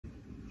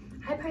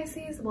Hi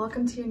Pisces,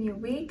 welcome to your new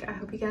week. I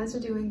hope you guys are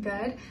doing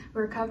good.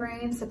 We're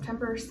covering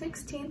September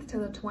 16th to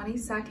the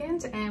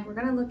 22nd, and we're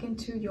gonna look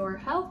into your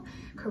health,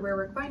 career,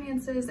 work,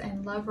 finances,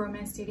 and love,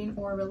 romance, dating,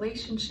 or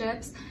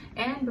relationships.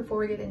 And before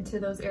we get into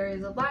those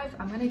areas of life,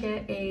 I'm gonna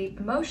get a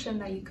emotion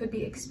that you could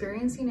be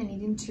experiencing and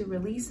needing to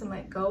release and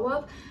let go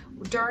of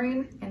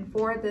during and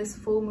for this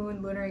full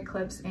moon lunar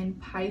eclipse in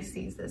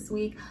Pisces this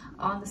week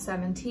on the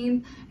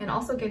 17th, and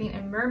also getting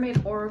a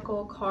mermaid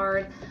oracle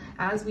card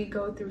as we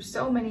go through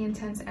so many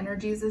intense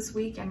energies this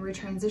week, and we're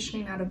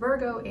transitioning out of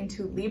Virgo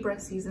into Libra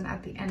season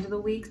at the end of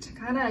the week to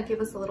kind of give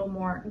us a little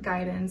more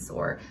guidance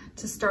or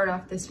to start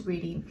off this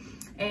reading.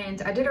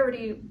 And I did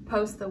already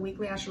post the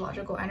weekly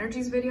astrological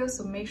energies video,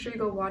 so make sure you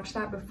go watch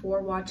that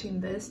before watching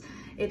this.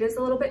 It is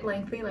a little bit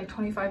lengthy, like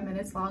 25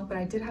 minutes long, but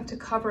I did have to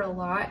cover a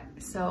lot,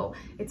 so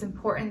it's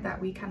important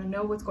that we kind of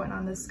know what's going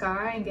on in the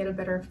sky and get a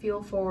better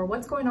feel for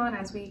what's going on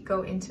as we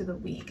go into the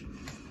week.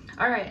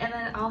 All right, and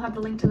then I'll have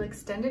the link to the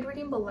extended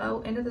reading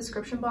below in the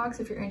description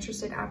box if you're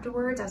interested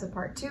afterwards as a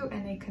part 2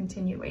 and a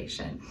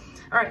continuation.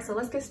 All right, so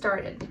let's get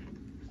started.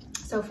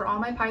 So for all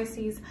my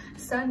Pisces,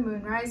 Sun,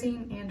 Moon,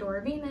 Rising, and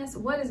or Venus,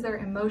 what is their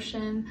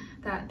emotion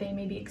that they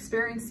may be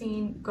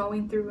experiencing,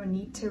 going through, and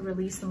need to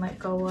release and let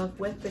go of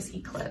with this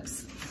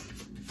eclipse?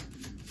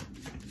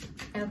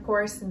 And of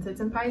course, since it's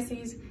in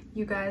Pisces,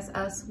 you guys,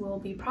 us, will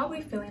be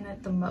probably feeling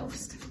it the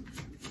most.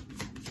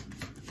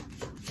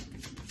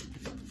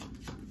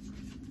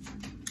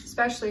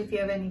 Especially if you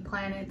have any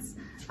planets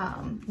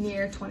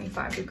near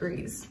 25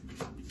 degrees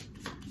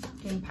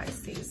in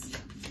Pisces.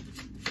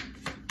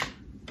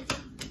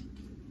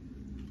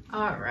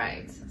 All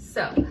right,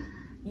 so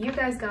you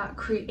guys got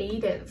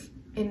creative,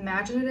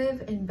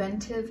 imaginative,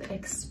 inventive,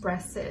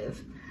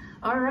 expressive.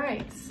 All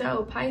right,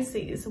 so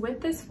Pisces,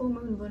 with this full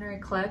moon lunar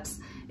eclipse,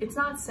 it's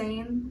not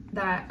saying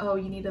that, oh,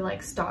 you need to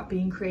like stop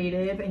being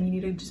creative and you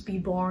need to just be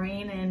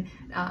boring and,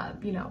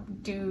 you know,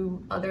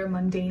 do other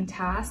mundane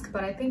tasks.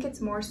 But I think it's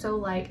more so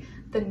like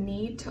the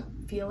need to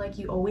feel like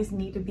you always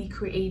need to be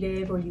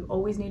creative, or you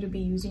always need to be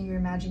using your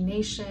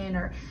imagination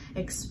or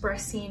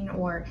expressing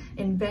or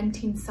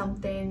inventing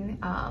something.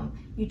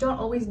 You don't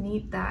always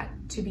need that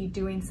to be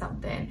doing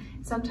something.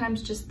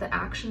 Sometimes just the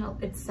action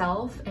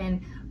itself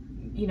and,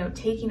 you know,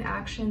 taking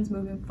actions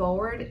moving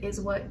forward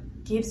is what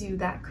gives you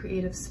that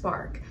creative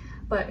spark.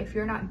 But if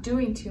you're not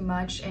doing too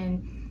much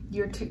and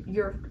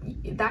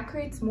that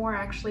creates more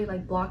actually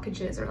like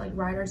blockages or like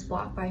writer's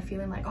block by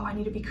feeling like, oh, I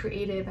need to be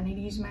creative, I need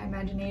to use my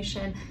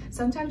imagination.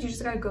 Sometimes you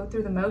just gotta go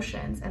through the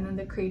motions, and then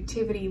the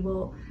creativity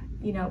will,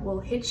 you know, will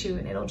hit you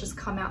and it'll just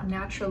come out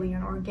naturally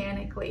and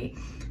organically.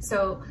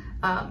 So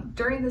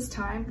during this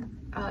time,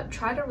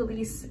 try to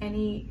release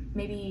any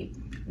maybe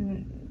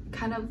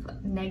kind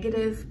of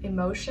negative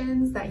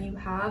emotions that you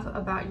have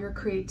about your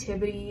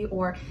creativity,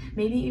 or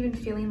maybe even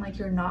feeling like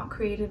you're not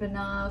creative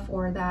enough,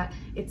 or that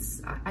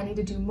it's, I need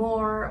to do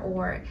more,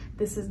 or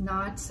this is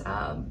not,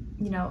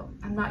 you know,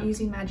 I'm not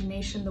using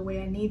imagination the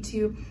way I need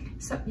to.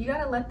 So you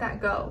gotta let that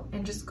go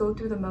and just go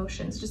through the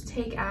motions, just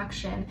take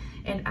action.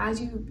 And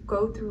as you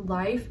go through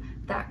life,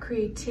 that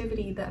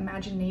creativity, the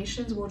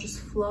imaginations will just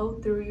flow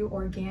through you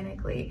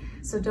organically.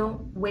 So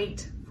don't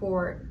wait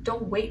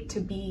to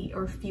be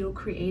or feel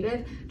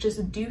creative,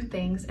 just do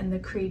things and the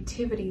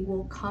creativity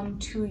will come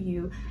to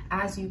you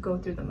as you go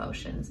through the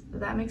motions.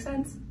 Does that make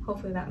sense?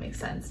 Hopefully that makes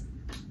sense.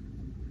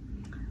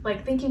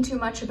 Like thinking too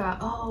much about,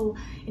 oh,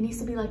 it needs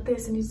to be like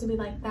this, it needs to be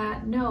like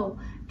that. No,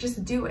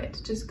 just do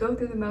it. Just go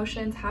through the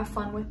motions, have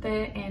fun with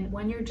it. And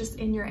when you're just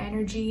in your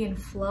energy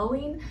and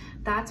flowing,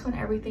 that's when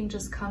everything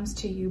just comes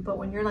to you. But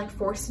when you're like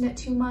forcing it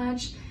too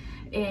much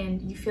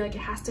and you feel like it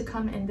has to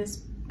come in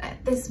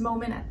at this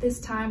moment, at this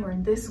time, or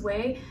in this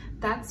way,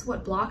 that's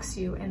what blocks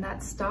you and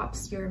that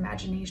stops your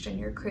imagination,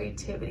 your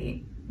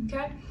creativity,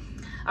 okay?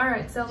 All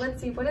right, so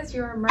let's see, what is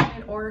your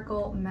Mermaid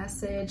Oracle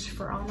message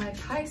for all my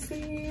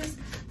Pisces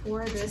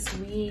for this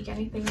week?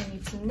 Anything you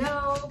need to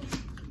know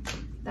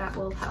that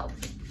will help?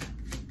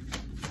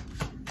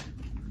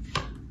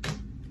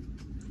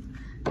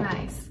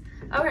 Nice.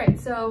 All right,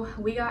 so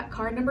we got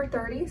card number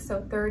 30.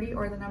 So 30,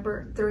 or the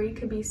number 3,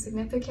 could be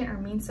significant or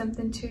mean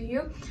something to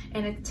you.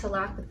 And it's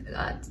telepathy.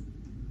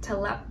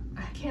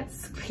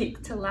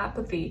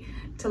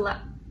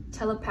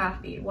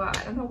 Wow,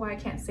 I don't know why I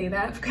can't say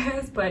that,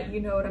 guys, but you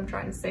know what I'm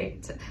trying to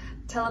say.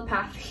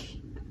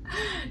 Telepathy.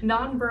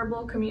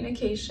 Nonverbal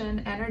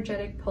communication,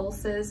 energetic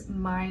pulses,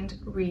 mind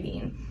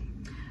reading.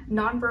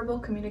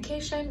 Nonverbal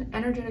communication,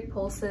 energetic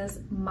pulses,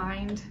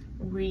 mind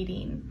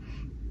reading.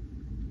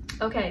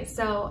 Okay,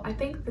 so I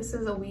think this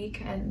is a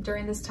week, and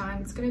during this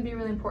time, it's going to be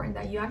really important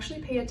that you actually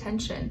pay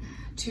attention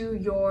to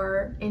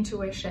your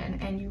intuition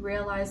and you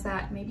realize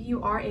that maybe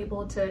you are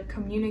able to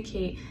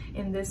communicate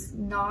in this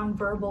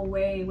non-verbal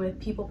way with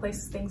people,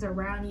 places, things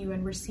around you,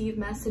 and receive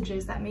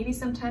messages that maybe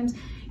sometimes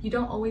you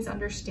don't always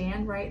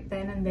understand right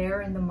then and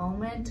there in the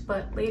moment,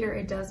 but later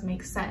it does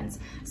make sense.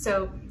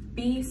 So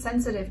be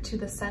sensitive to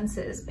the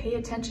senses, pay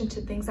attention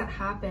to things that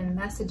happen,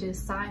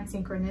 messages, signs,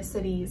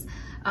 synchronicities,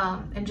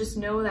 and just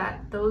know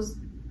that those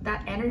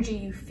that energy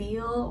you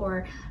feel,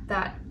 or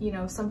that, you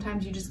know,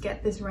 sometimes you just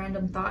get this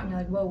random thought and you're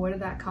like, whoa, where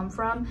did that come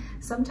from?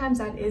 Sometimes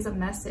that is a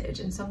message,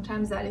 and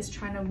sometimes that is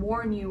trying to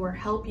warn you or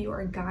help you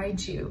or guide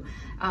you.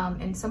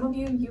 And some of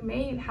you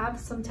may have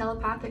some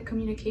telepathic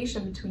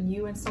communication between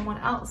you and someone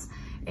else,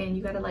 and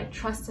you got to like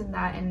trust in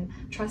that and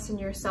trust in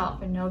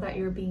yourself and know that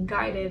you're being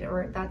guided,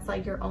 or that's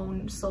like your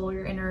own soul,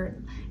 your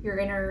inner,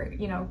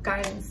 you know,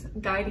 guidance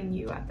guiding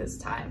you at this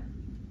time.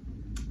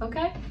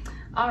 Okay.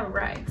 All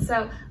right,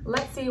 so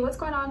let's see what's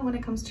going on when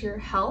it comes to your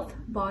health,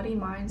 body,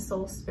 mind,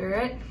 soul,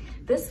 spirit.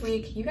 This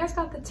week, you guys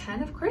got the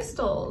 10 of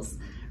crystals.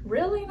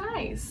 Really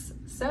nice.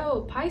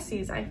 So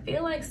Pisces, I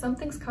feel like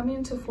something's coming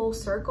into full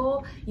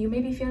circle. You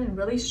may be feeling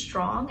really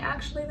strong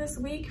actually this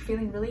week,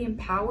 feeling really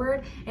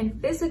empowered, and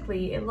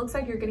physically it looks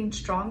like you're getting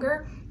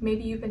stronger.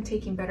 Maybe you've been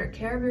taking better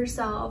care of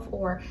yourself,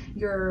 or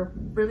you're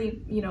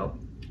really, you know,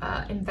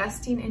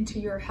 investing into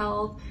your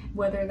health,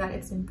 whether that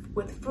it's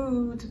with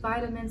food,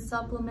 vitamins,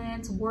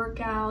 supplements,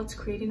 workouts,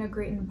 creating a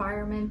great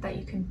environment that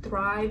you can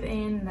thrive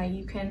in, that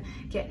you can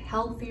get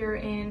healthier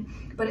in.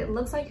 But it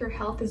looks like your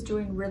health is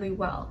doing really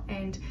well,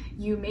 and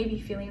you may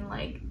be feeling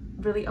like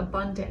really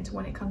abundant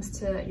when it comes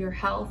to your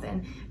health,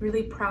 and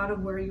really proud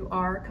of where you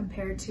are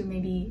compared to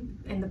maybe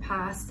in the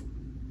past.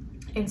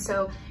 And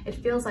so it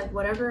feels like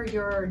whatever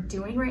you're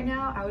doing right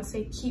now, I would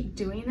say keep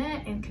doing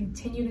it and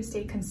continue to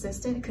stay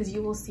consistent, because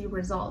you will see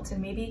results. And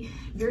maybe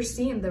you're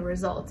seeing the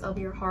results of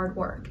your hard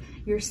work.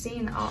 You're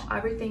seeing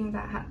everything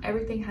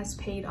has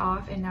paid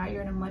off, and now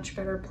you're in a much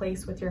better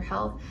place with your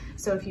health.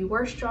 So if you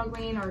were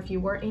struggling, or if you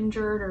were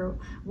injured or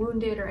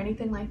wounded or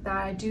anything like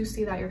that, I do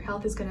see that your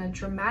health is going to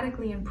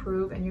dramatically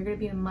improve, and you're going to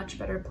be in a much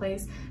better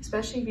place,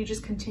 especially if you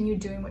just continue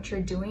doing what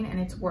you're doing and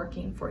it's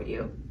working for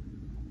you.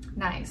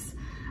 Nice.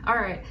 All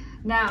right,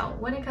 now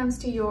when it comes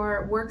to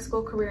your work,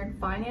 school, career, and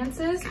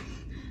finances,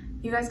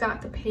 you guys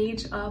got the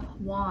Page of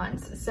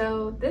Wands.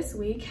 So this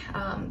week,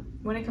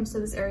 when it comes to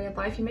this area of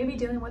life, you may be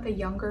dealing with a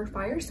younger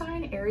fire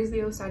sign, Aries,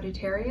 Leo,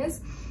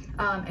 Sagittarius,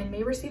 and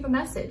may receive a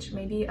message,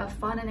 maybe a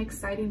fun and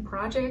exciting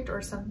project,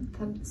 or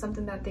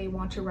something that they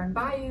want to run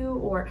by you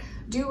or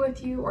do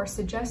with you or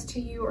suggest to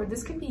you. Or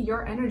this can be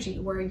your energy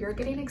where you're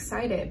getting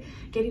excited,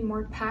 getting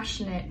more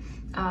passionate,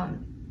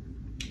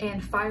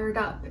 and fired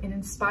up and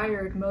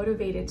inspired,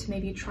 motivated to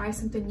maybe try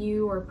something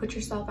new, or put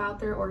yourself out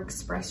there, or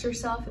express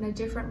yourself in a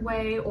different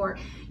way, or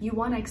you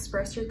want to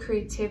express your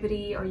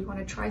creativity, or you want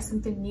to try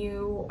something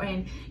new.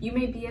 And you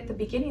may be at the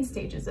beginning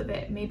stages of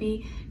it.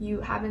 Maybe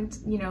you haven't,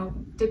 you know,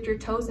 dipped your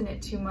toes in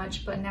it too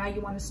much, but now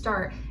you want to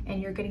start,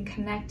 and you're getting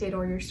connected,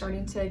 or you're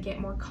starting to get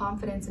more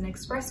confidence in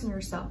expressing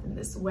yourself in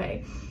this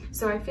way.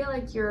 So I feel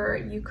like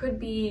you could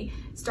be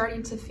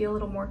starting to feel a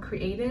little more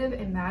creative,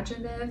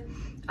 imaginative,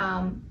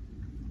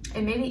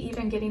 and maybe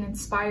even getting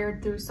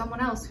inspired through someone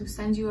else who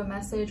sends you a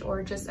message,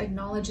 or just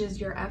acknowledges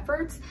your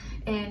efforts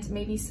and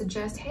maybe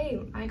suggests,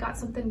 hey, I got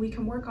something we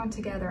can work on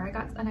together. I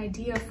got an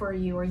idea for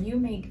you. Or you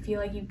may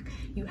feel like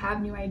you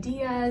have new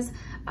ideas,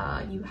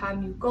 you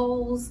have new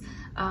goals,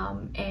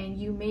 and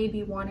you may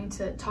be wanting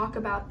to talk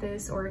about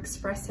this or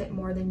express it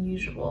more than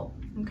usual.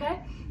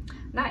 Okay,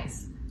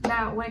 nice.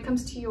 Now, when it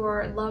comes to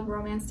your love,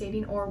 romance,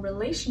 dating, or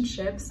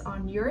relationships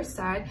on your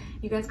side,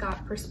 you guys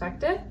got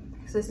perspective.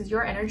 So this is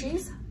your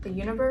energies, the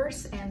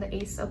universe, and the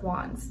Ace of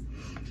Wands.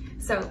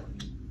 So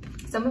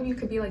some of you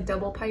could be like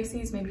double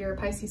Pisces. Maybe you're a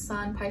Pisces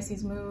sun,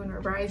 Pisces moon, or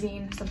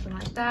rising, something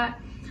like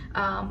that.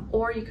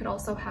 Or you could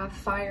also have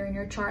fire in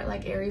your chart,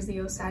 like Aries,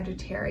 Leo,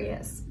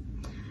 Sagittarius.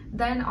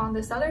 Then on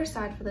this other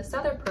side, for this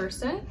other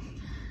person,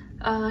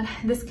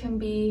 this can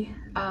be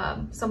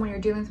someone you're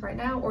dealing with right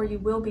now, or you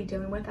will be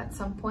dealing with at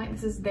some point.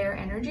 This is their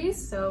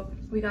energies. So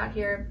we got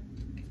here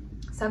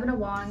 7 of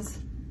Wands,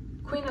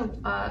 Queen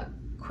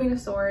of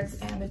Swords,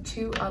 and the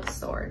 2 of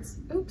Swords.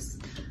 Oops,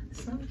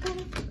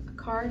 a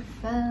card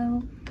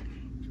fell.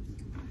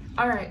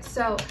 All right,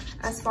 so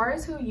as far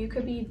as who you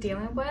could be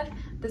dealing with,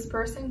 this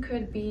person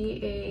could be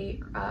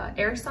a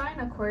air sign,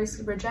 Aquarius,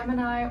 Libra,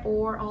 Gemini,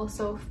 or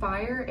also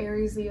fire,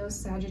 Aries, Leo,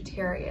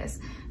 Sagittarius,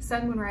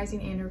 Sun, Moon,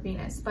 Rising, and or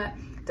Venus. But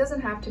it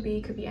doesn't have to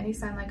be, could be any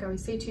sign, like I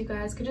always say to you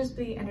guys. Could just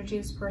be energy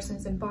this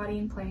person's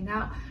embodying, playing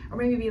out, or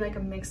maybe be like a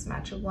mixed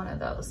match of one of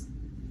those.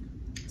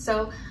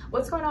 So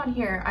what's going on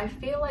here? I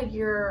feel like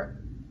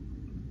you're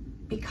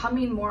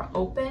becoming more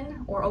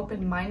open or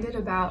open-minded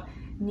about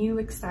new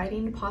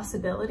exciting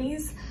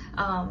possibilities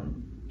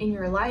in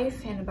your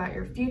life and about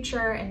your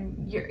future.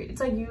 And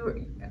it's like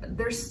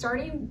there's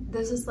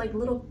this like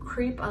little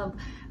creep of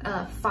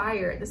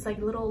fire, this like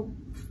little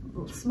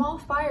small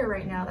fire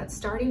right now that's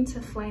starting to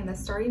flame, that's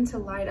starting to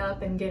light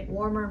up and get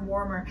warmer and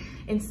warmer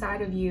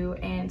inside of you.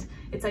 And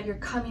it's like you're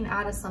coming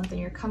out of something,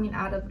 you're coming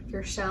out of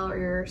your shell, or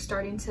you're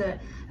starting to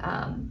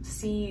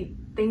see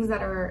things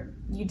that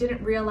you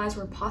didn't realize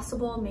were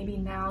possible. Maybe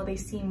now they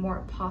seem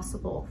more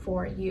possible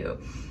for you.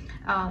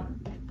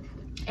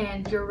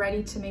 And you're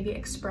ready to maybe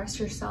express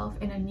yourself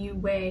in a new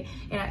way.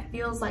 And it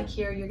feels like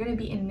here you're going to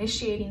be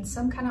initiating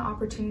some kind of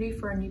opportunity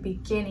for a new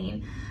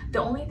beginning. The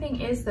only thing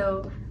is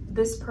though,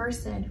 this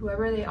person,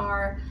 whoever they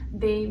are,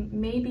 they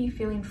may be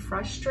feeling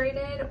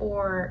frustrated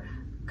or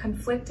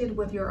conflicted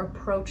with your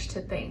approach to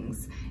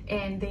things,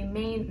 and they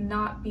may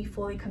not be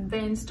fully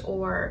convinced,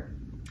 or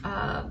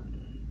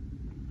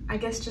I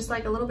guess just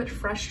like a little bit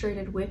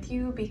frustrated with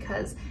you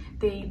because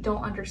they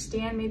don't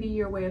understand maybe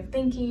your way of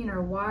thinking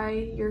or why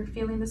you're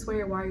feeling this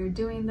way or why you're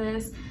doing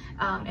this.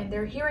 And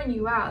they're hearing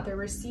you out, they're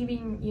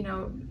receiving, you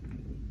know,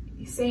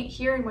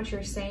 hearing what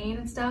you're saying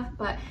and stuff,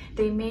 but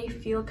they may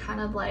feel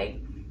kind of like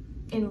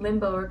in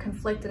limbo or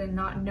conflicted and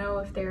not know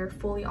if they're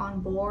fully on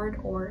board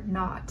or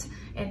not,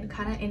 and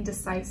kind of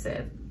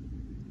indecisive.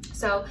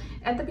 So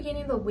at the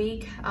beginning of the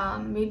week,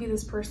 maybe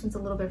this person's a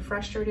little bit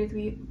frustrated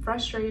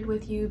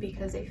with you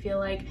because they feel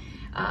like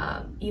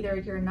either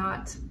you're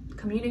not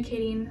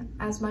communicating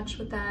as much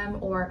with them,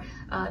 or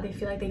they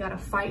feel like they gotta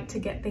fight to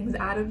get things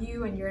out of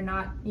you and you're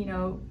not, you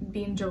know,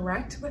 being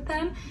direct with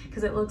them,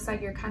 because it looks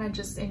like you're kind of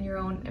just in your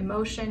own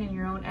emotion and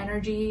your own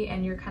energy,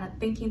 and you're kind of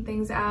thinking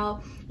things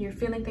out, you're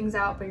feeling things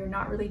out, but you're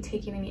not really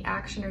taking any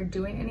action or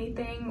doing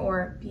anything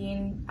or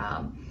being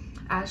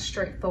as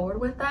straightforward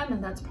with them,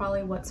 and that's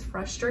probably what's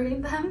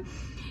frustrating them.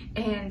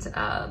 And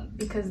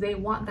because they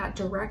want that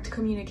direct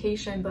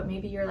communication, but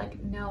maybe you're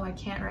like, no, I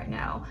can't right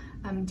now,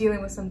 I'm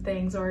dealing with some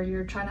things, or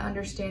you're trying to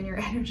understand your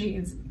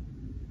energies,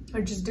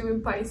 or just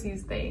doing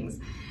Pisces things.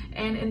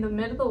 And in the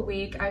middle of the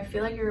week, I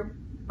feel like you're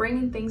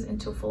bringing things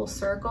into full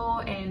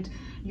circle and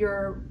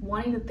you're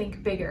wanting to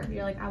think bigger.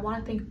 You're like, I want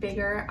to think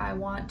bigger, I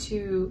want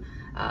to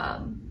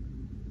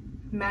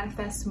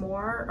manifest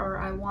more, or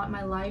I want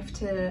my life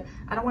to,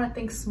 I don't want to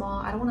think small,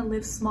 I don't want to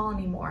live small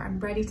anymore, I'm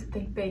ready to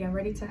think big, I'm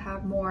ready to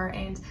have more.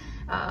 And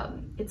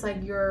it's like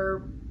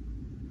you're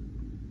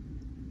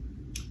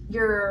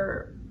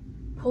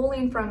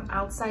pulling from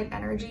outside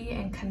energy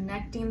and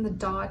connecting the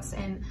dots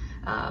and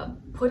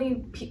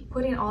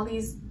putting all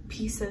these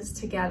pieces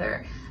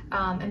together.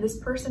 And this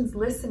person's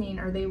listening,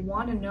 or they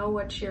want to know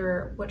what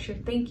you're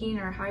thinking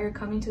or how you're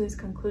coming to these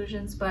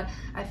conclusions, but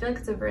I feel like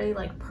it's a very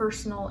like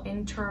personal,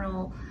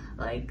 internal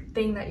like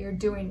thing that you're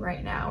doing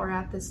right now or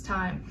at this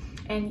time.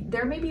 And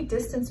there may be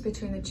distance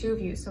between the two of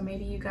you, so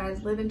maybe you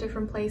guys live in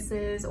different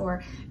places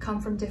or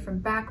come from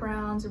different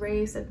backgrounds,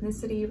 race,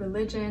 ethnicity,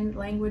 religion,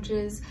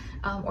 languages,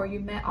 or you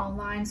met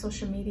online,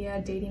 social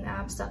media, dating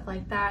apps, stuff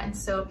like that. And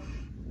so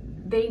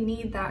they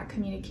need that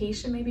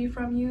communication maybe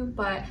from you,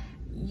 but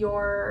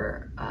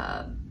your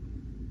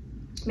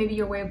maybe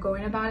your way of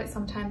going about it,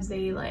 sometimes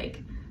they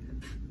like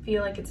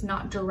feel like it's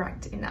not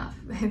direct enough,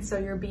 and so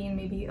you're being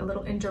maybe a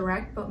little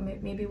indirect, but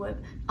maybe with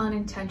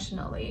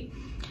unintentionally.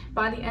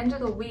 By the end of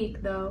the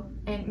week though,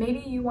 and maybe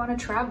you want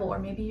to travel, or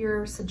maybe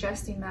you're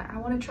suggesting that I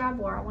want to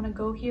travel, or I want to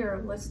go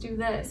here, let's do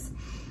this.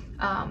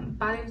 By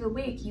the end of the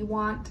week,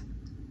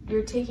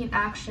 you're taking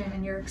action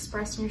and you're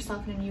expressing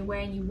yourself in a new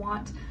way, and you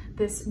want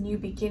this new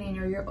beginning,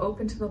 or you're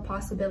open to the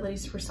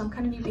possibilities for some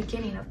kind of new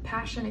beginning of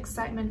passion,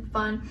 excitement,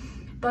 fun.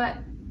 But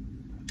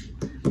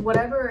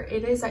whatever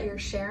it is that you're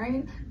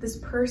sharing, this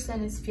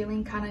person is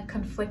feeling kind of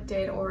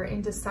conflicted or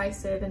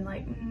indecisive and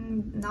like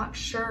not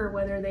sure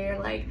whether they're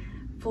like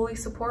fully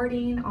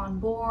supporting, on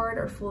board,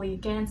 or fully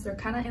against. They're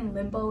kind of in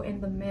limbo in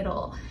the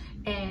middle,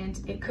 and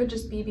it could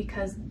just be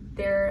because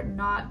they're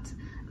not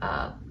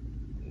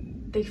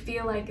they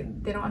feel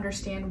like they don't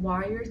understand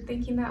why you're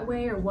thinking that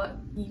way, or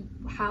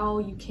how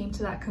you came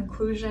to that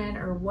conclusion,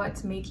 or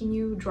what's making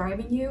you,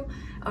 driving you,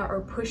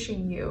 or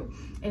pushing you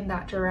in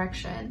that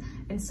direction.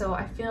 And so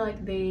I feel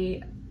like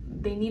they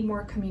need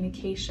more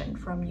communication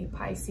from you,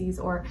 Pisces,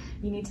 or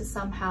you need to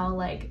somehow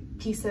like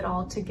piece it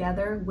all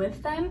together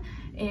with them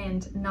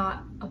and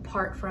not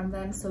apart from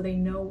them, so they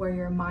know where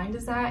your mind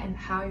is at and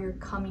how you're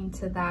coming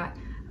to that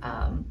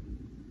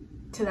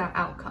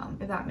outcome,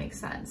 if that makes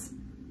sense.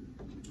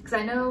 Because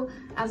I know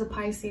as a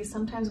Pisces,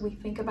 sometimes we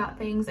think about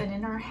things and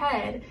in our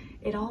head,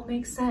 it all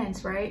makes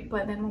sense, right?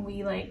 But then when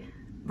we like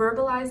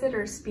verbalize it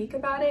or speak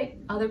about it,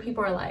 other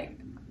people are like,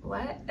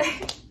 what?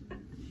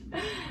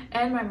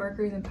 And my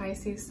Mercury's in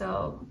Pisces,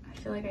 so I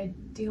feel like I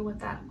deal with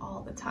that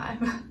all the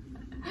time.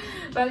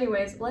 But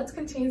anyways, let's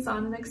continue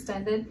on and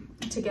extended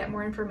to get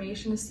more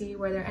information, to see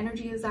where their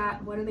energy is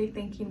at, what are they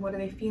thinking, what are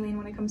they feeling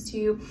when it comes to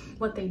you,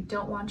 what they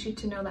don't want you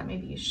to know that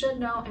maybe you should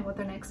know, and what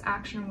their next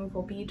action or move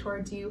will be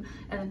towards you,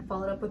 and then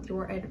follow it up with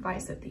your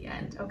advice at the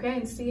end, okay?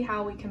 And see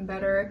how we can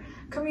better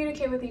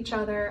communicate with each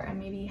other and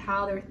maybe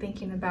how they're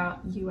thinking about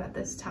you at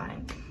this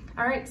time.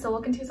 All right, so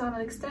we'll continue on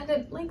and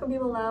extended. Link will be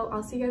below.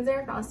 I'll see you guys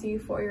there, and I'll see you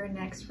for your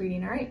next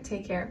reading. All right,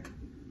 take care.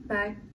 Bye.